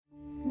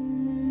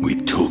We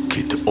took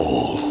it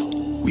all.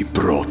 We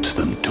brought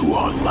them to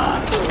our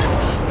land.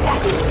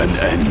 An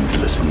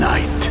endless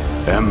night,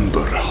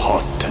 ember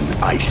hot and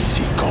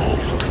icy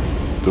cold.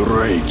 The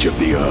rage of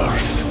the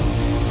earth.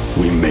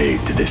 We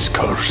made this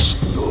curse.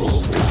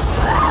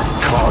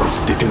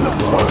 Carved it in the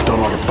blood on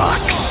our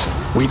backs.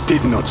 We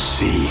did not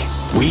see.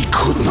 We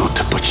could not,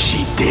 but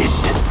she did.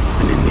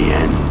 And in the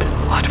end...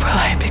 What will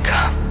I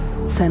become?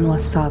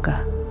 Senua's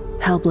Saga.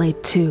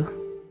 Hellblade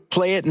 2.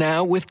 Play it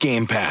now with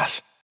Game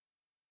Pass.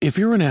 If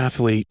you're an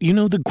athlete, you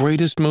know the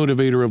greatest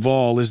motivator of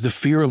all is the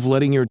fear of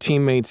letting your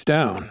teammates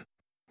down.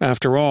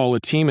 After all, a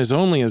team is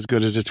only as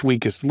good as its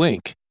weakest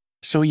link.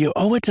 So you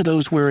owe it to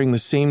those wearing the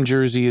same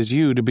jersey as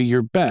you to be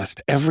your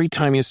best every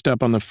time you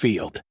step on the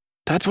field.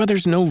 That's why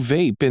there's no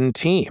vape in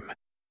team.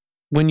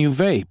 When you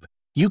vape,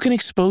 you can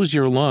expose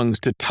your lungs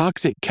to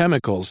toxic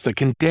chemicals that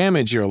can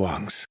damage your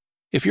lungs.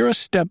 If you're a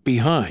step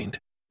behind,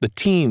 the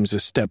team's a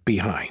step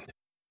behind.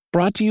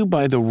 Brought to you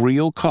by The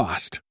Real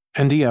Cost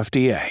and the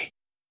FDA.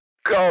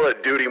 Call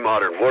of Duty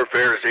Modern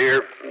Warfare is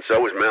here, and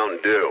so is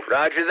Mountain Dew.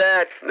 Roger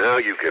that. Now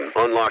you can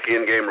unlock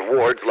in-game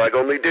rewards like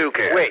only Dew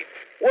can. Wait,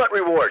 what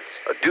rewards?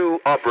 A Dew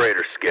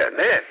Operator Skin.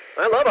 Man,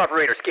 I love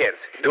Operator Skins.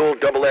 Dual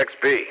double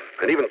XP,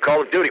 and even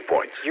Call of Duty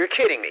points. You're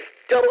kidding me.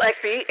 Double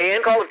XP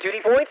and Call of Duty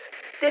points?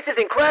 This is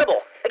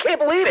incredible. I can't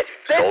believe it.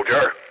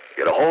 Soldier,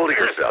 get a hold of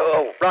yourself.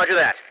 Oh, roger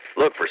that.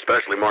 Look for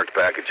specially marked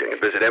packaging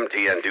and visit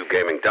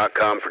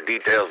mtndewgaming.com for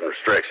details and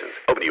restrictions.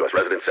 Open to U.S.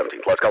 residents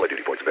 17 plus. Call of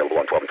Duty points available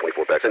on 12 and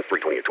 24 packs and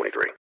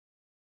 3/28/23.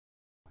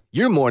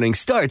 Your morning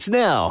starts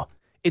now.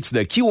 It's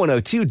the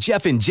Q102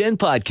 Jeff and Jen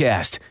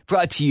podcast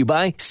brought to you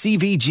by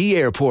CVG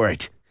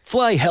Airport.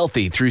 Fly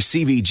healthy through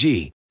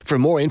CVG. For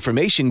more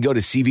information, go to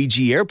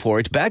CVG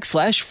Airport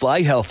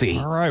 /fly healthy.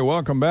 All right,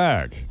 welcome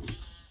back.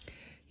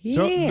 Yeah.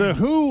 So the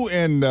Who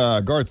and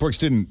Garth Brooks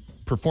didn't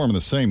perform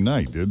the same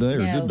night, did they? Or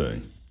No.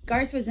 did they?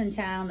 Garth was in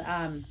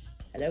town.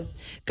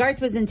 Garth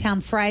was in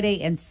town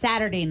Friday and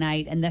Saturday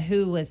night, and the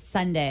Who was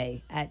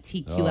Sunday at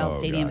TQL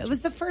Stadium. Gotcha. It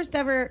was the first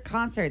ever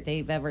concert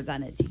they've ever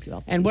done at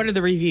TQL Stadium. And what are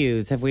the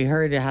reviews? Have we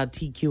heard how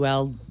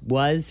TQL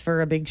was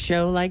for a big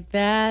show like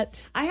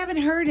that? I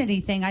haven't heard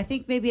anything. I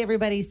think maybe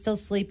everybody's still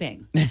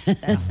sleeping.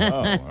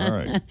 Oh, all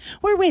right.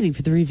 We're waiting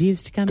for the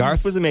reviews to come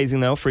Garth was amazing,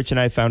 though. Fritch and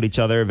I found each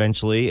other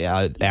eventually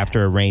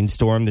after a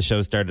rainstorm. The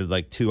show started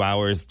like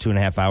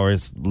 2.5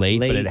 hours late,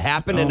 but it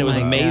happened and it was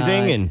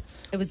amazing. God. And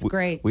It was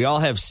great. we all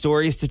have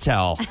stories to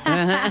tell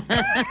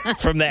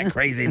from that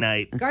crazy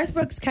night. Garth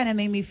Brooks kind of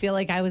made me feel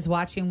like I was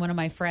watching one of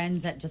my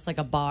friends at just like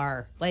a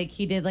bar. Like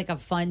he did like a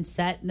fun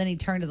set and then he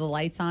turned the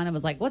lights on and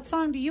was like, "What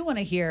song do you want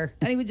to hear?"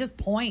 And he would just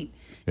point.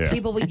 Yeah.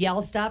 People would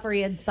yell stuff or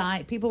he had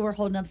people were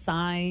holding up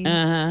signs.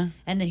 And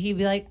then he'd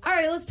be like, "All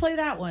right, let's play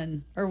that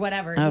one," or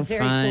whatever. It was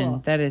very fun.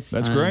 cool. That's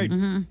That's fun. great.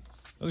 I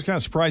was kind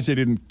of surprised they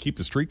didn't keep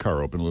the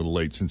streetcar open a little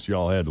late since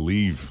y'all had to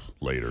leave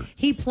later.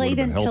 He played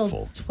Would've been until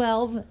helpful.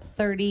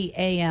 12:30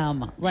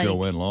 a.m. Like Show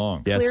went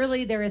long. Yes.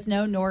 clearly there is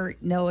no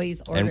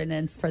noise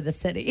ordinance for the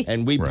city.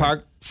 And we Right.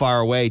 parked far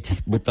away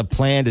with the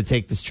plan to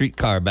take the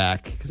streetcar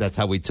back because that's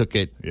how we took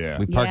it. Yeah.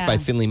 We parked by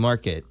Finley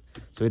Market.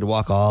 So we had to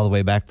walk all the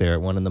way back there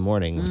at 1 a.m.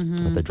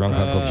 with the drunk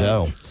Uncle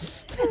Joe.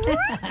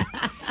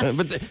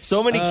 But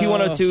so many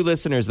Q102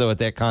 listeners, though, at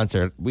that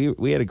concert. We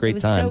had a great It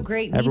was time. so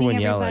great Everyone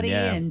meeting yelling,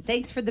 everybody, and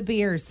thanks for the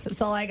beers.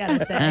 That's all I got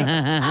to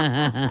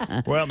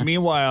say. Well,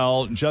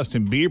 meanwhile,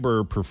 Justin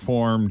Bieber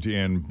performed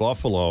in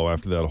Buffalo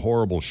after that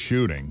horrible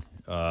shooting,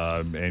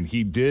 and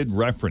he did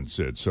reference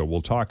it. So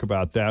we'll talk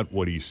about that,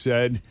 what he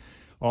said.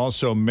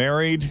 Also,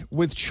 Married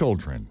with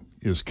Children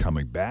is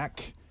coming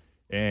back.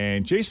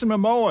 And Jason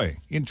Momoa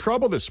in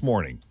trouble this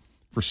morning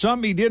for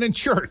something he did in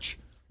church.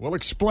 We'll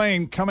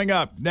explain coming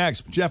up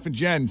next. Jeff and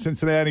Jen,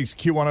 Cincinnati's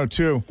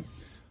Q102.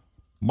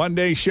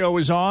 Monday show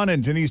is on,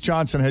 and Denise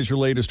Johnson has your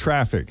latest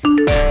traffic. My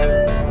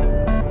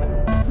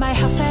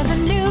house has a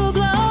new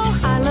glow.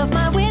 I love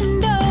my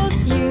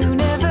windows.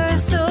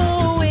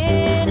 Universal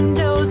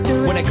Windows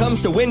Direct. When it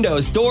comes to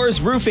windows, doors,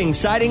 roofing,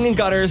 siding, and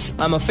gutters,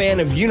 I'm a fan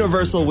of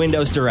Universal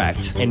Windows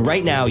Direct. And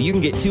right now, you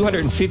can get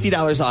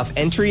 $250 off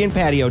entry and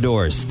patio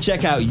doors.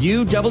 Check out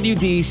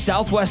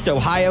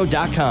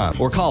uwdsouthwestohio.com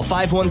or call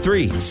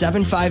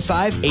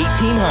 513-755-1800.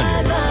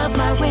 I love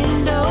my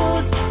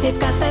windows. They've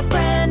got that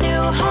brand new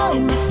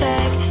home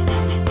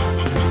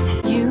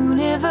effect.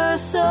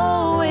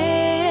 Universal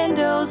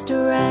Windows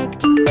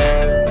Direct.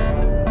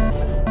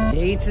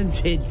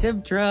 Jason's in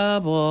some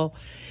trouble.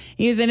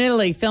 He was in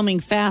Italy filming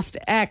Fast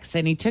X,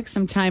 and he took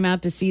some time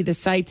out to see the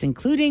sights,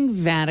 including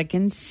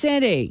Vatican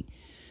City.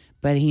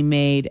 But he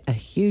made a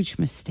huge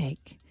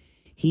mistake.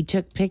 He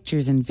took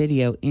pictures and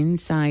video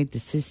inside the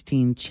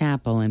Sistine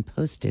Chapel and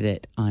posted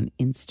it on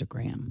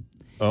Instagram.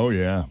 Oh,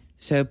 yeah.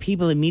 So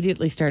people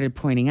immediately started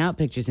pointing out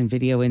pictures and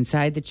video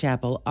inside the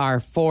chapel are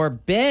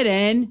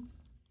forbidden.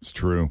 It's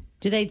true.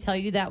 Do they tell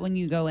you that when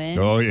you go in?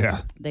 Oh, yeah.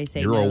 They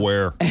say You're no.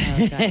 aware.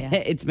 Oh, got ya.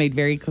 It's made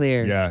very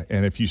clear. Yeah,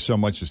 and if you so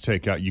much as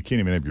take out, you can't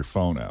even have your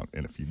phone out.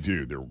 And if you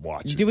do, they're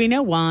watching. Do we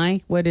know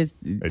why? What is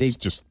It's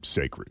just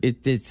sacred.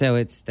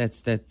 so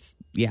that's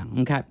Yeah,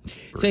 okay.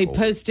 So he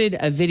posted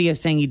a video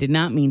saying he did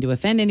not mean to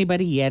offend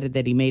anybody. He added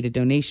that he made a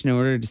donation in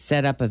order to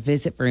set up a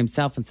visit for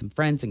himself and some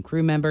friends and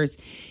crew members.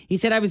 He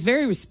said, I was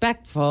very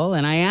respectful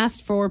and I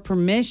asked for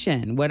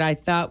permission, what I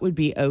thought would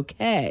be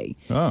okay.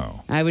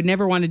 Oh. I would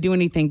never want to do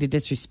anything to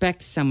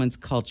disrespect someone's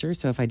culture.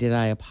 So if I did,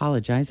 I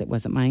apologize. It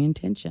wasn't my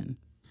intention.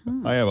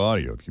 I have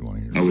audio if you want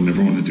to hear it. I would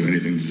never want to do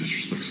anything to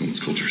disrespect someone's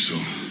culture. So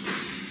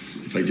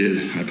if I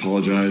did, I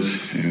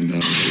apologize. And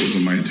it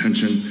wasn't my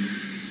intention.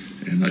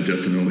 And I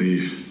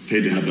definitely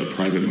paid to have that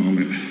private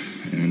moment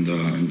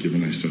and give a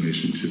nice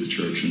donation to the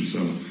church. And so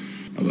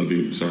I love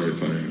you. Sorry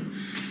if I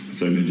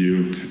offended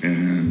you.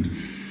 And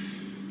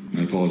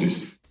my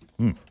apologies.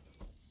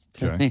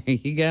 Okay. There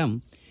you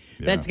go.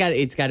 Yeah.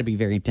 It's got to be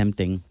very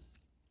tempting.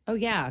 Oh,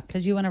 yeah,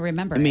 because you want to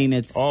remember I mean, it.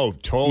 it's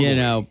totally. You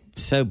know,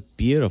 so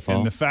beautiful.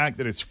 And the fact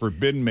that it's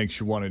forbidden makes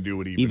you want to do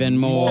it Even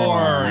more.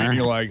 And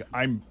you're like,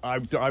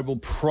 I will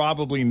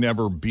probably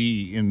never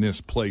be in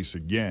this place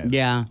again.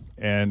 Yeah.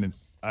 And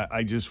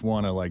I just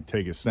want to like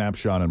take a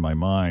snapshot in my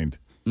mind.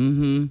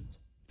 Mm-hmm.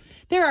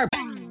 There are.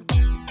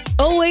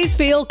 Always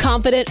feel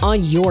confident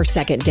on your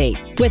second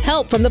date. With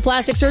help from the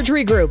Plastic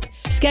Surgery Group.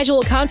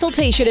 Schedule a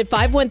consultation at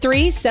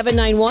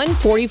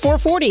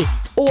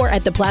 513-791-4440 or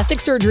at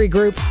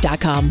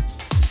theplasticsurgerygroup.com.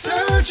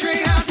 Surgery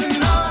has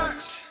an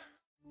art.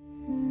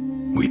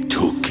 We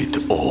took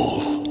it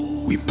all.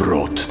 We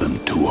brought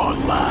them to our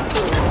land.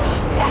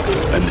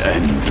 An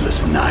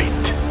endless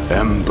night,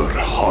 ember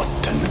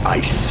hot and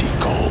icy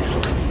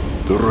cold.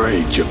 The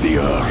rage of the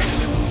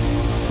earth.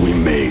 We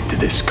made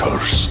this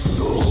curse.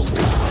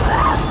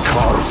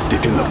 Carved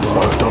it in the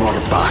blood on our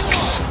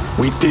backs.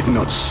 We did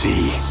not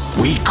see.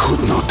 We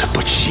could not,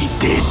 but she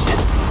did.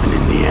 And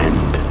in the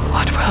end,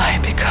 What will I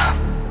become?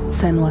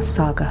 Senua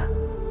Saga.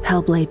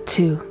 Hellblade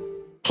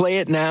 2. Play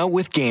it now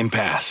with Game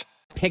Pass.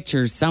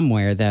 Pictures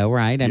somewhere, though,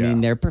 right? I mean,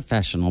 they're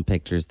professional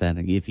pictures that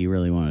if you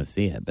really want to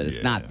see it, but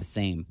it's not the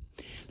same.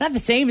 Not the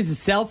same as a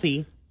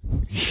selfie.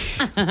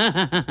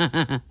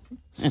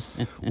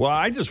 Well,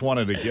 I just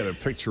wanted to get a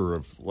picture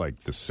of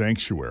like the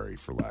sanctuary,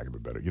 for lack of a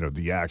better,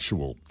 the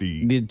actual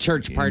the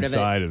church part of it,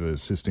 inside of the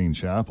Sistine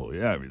Chapel.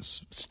 Yeah,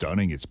 it's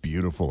stunning. It's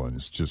beautiful, and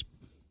it's just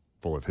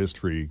full of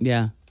history.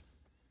 Yeah.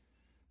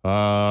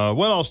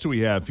 What else do we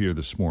have here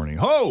this morning?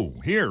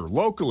 Here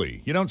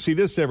locally, you don't see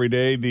this every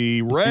day.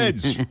 The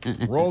Reds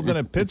rolled in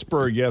at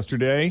Pittsburgh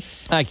yesterday.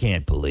 I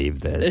can't believe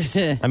this.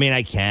 I mean,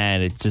 I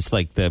can. It's just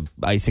like the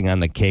icing on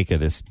the cake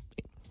of this.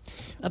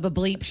 Of a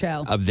bleep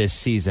show. Of this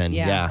season,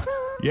 yeah.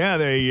 Yeah,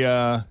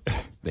 they...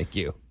 Thank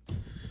you.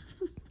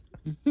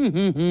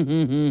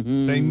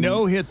 They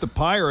no-hit the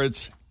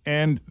Pirates,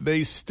 and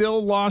they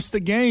still lost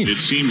the game.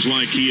 It seems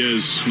like he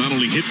has not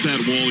only hit that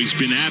wall, he's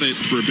been at it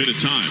for a bit of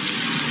time.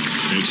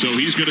 And so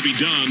he's going to be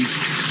done.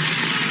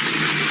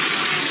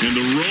 And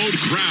the road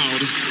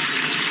crowd,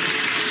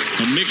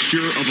 a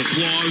mixture of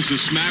applause, a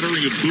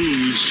smattering of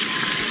boos.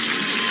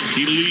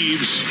 He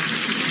leaves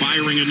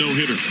firing a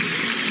no-hitter.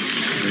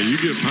 And you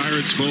get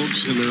Pirates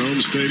folks in their own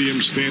stadium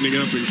standing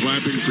up and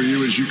clapping for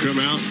you as you come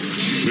out.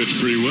 Pitched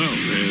pretty well,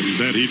 and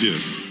that he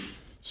did.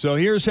 So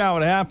here's how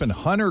it happened.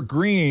 Hunter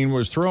Green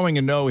was throwing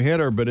a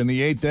no-hitter, but in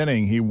the eighth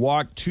inning, he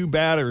walked two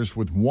batters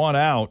with one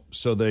out,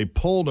 so they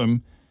pulled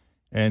him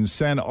and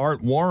sent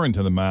Art Warren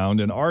to the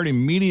mound, and Art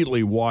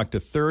immediately walked a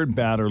third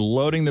batter,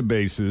 loading the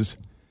bases.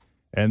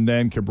 And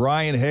then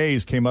Ke'Bryan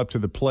Hayes came up to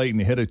the plate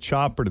and hit a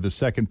chopper to the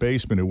second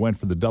baseman who went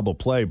for the double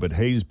play, but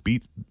Hayes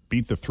beat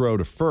the throw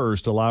to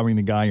first, allowing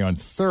the guy on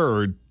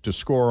third to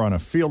score on a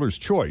fielder's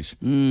choice.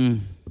 The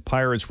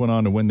Pirates went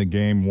on to win the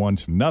game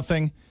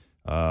 1-0,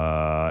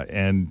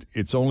 and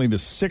it's only the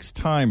sixth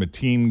time a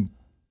team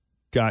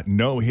got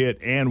no hit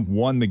and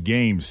won the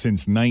game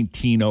since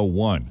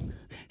 1901.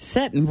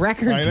 Setting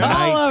records I know.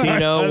 all over.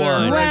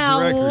 1901.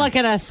 Well, look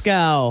at us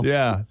go.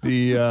 Yeah,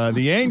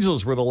 the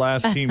Angels were the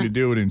last team to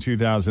do it in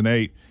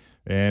 2008,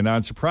 and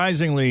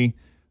unsurprisingly,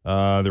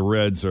 the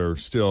Reds are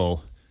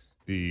still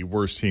the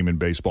worst team in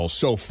baseball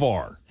so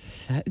far.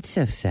 It's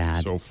so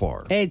sad. So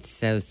far. It's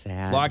so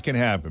sad. A lot can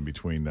happen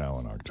between now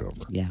and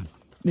October. Yeah.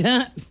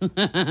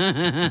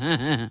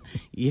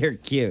 You're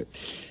cute.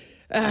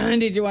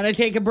 Did you want to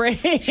take a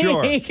break?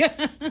 Sure.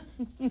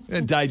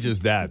 And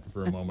digest that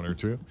for a moment or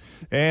two.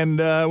 And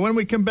when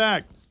we come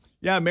back,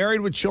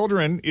 Married with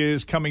Children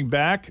is coming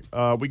back.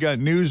 We got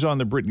news on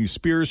the Britney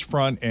Spears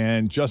front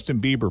and Justin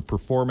Bieber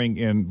performing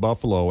in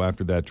Buffalo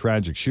after that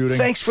tragic shooting.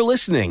 Thanks for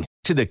listening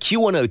to the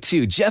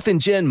Q102 Jeff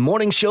and Jen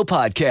Morning Show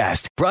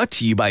podcast, brought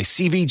to you by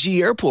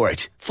CVG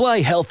Airport.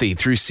 Fly healthy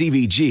through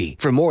CVG.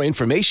 For more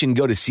information,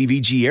 go to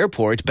CVG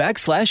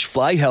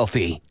Airport/fly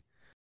healthy.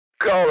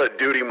 Call of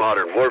Duty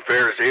Modern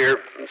Warfare is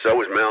here, and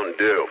so is Mountain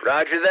Dew.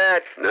 Roger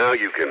that. Now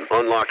you can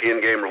unlock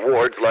in-game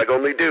rewards like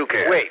only Dew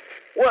can. Wait,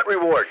 what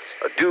rewards?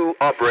 A Dew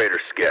Operator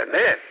Skin.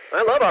 Man,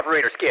 I love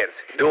Operator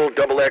Skins. Dual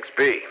double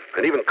XP,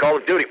 and even Call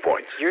of Duty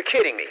points. You're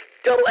kidding me.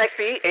 Double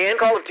XP and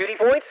Call of Duty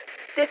points?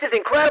 This is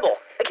incredible.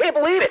 I can't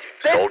believe it.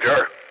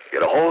 Soldier,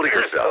 get a hold of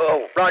yourself.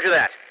 Oh, roger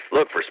that.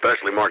 Look for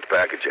specially marked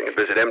packaging and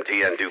visit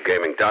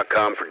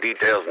mtndewgaming.com for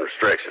details and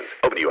restrictions.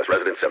 Open to U.S.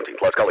 residents 17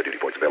 plus. Call of Duty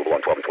points available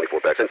on 12 and 24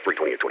 packs and free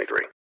 28-23.